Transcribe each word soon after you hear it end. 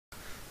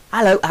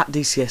Hello at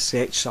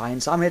DCSCH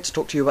Science. I'm here to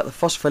talk to you about the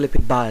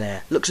phospholipid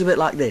bilayer. Looks a bit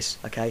like this,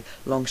 okay?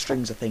 Long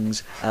strings of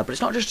things, but it's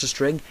not just a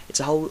string, it's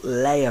a whole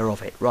layer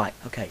of it. Right,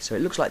 okay, so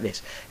it looks like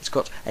this. It's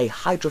got a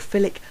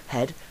hydrophilic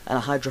head and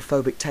a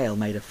hydrophobic tail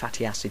made of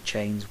fatty acid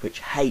chains which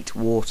hate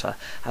water.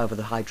 However,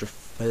 the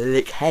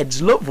hydrophilic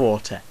heads love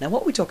water. Now,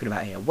 what are we talking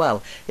about here?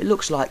 Well, it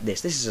looks like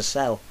this. This is a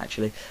cell,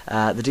 actually.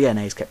 The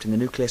DNA is kept in the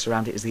nucleus.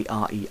 Around it is the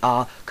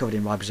RER, covered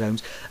in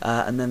ribosomes.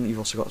 And then you've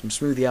also got some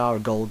smooth ER, a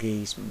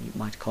Golgi, some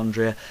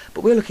mitochondria.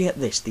 But we're looking at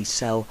this, the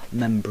cell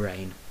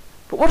membrane.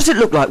 But what does it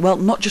look like? Well,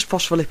 not just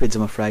phospholipids,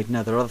 I'm afraid.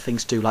 No, there are other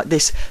things too, like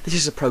this. This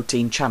is a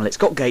protein channel. It's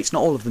got gates,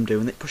 not all of them do,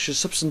 and it pushes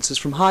substances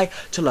from high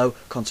to low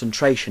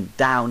concentration,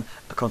 down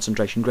a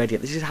concentration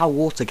gradient. This is how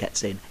water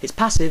gets in. It's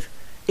passive.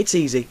 It's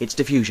easy, it's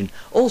diffusion.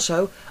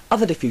 Also,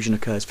 other diffusion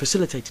occurs,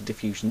 facilitated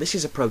diffusion. This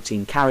is a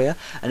protein carrier,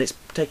 and it's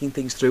taking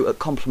things through a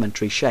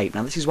complementary shape.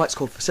 Now, this is why it's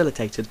called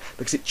facilitated,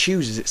 because it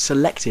chooses its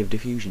selective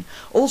diffusion.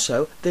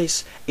 Also,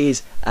 this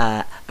is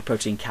a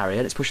protein carrier,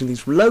 and it's pushing things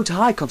from low to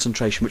high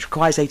concentration, which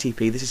requires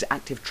ATP. This is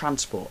active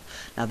transport.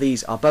 Now,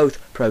 these are both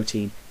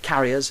protein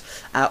carriers.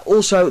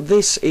 Also,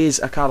 this is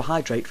a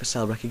carbohydrate for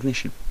cell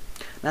recognition.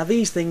 Now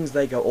these things,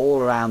 they go all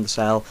around the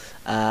cell,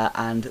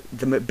 and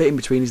the bit in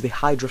between is the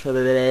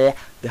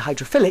hydrophilic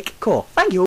core. Thank you.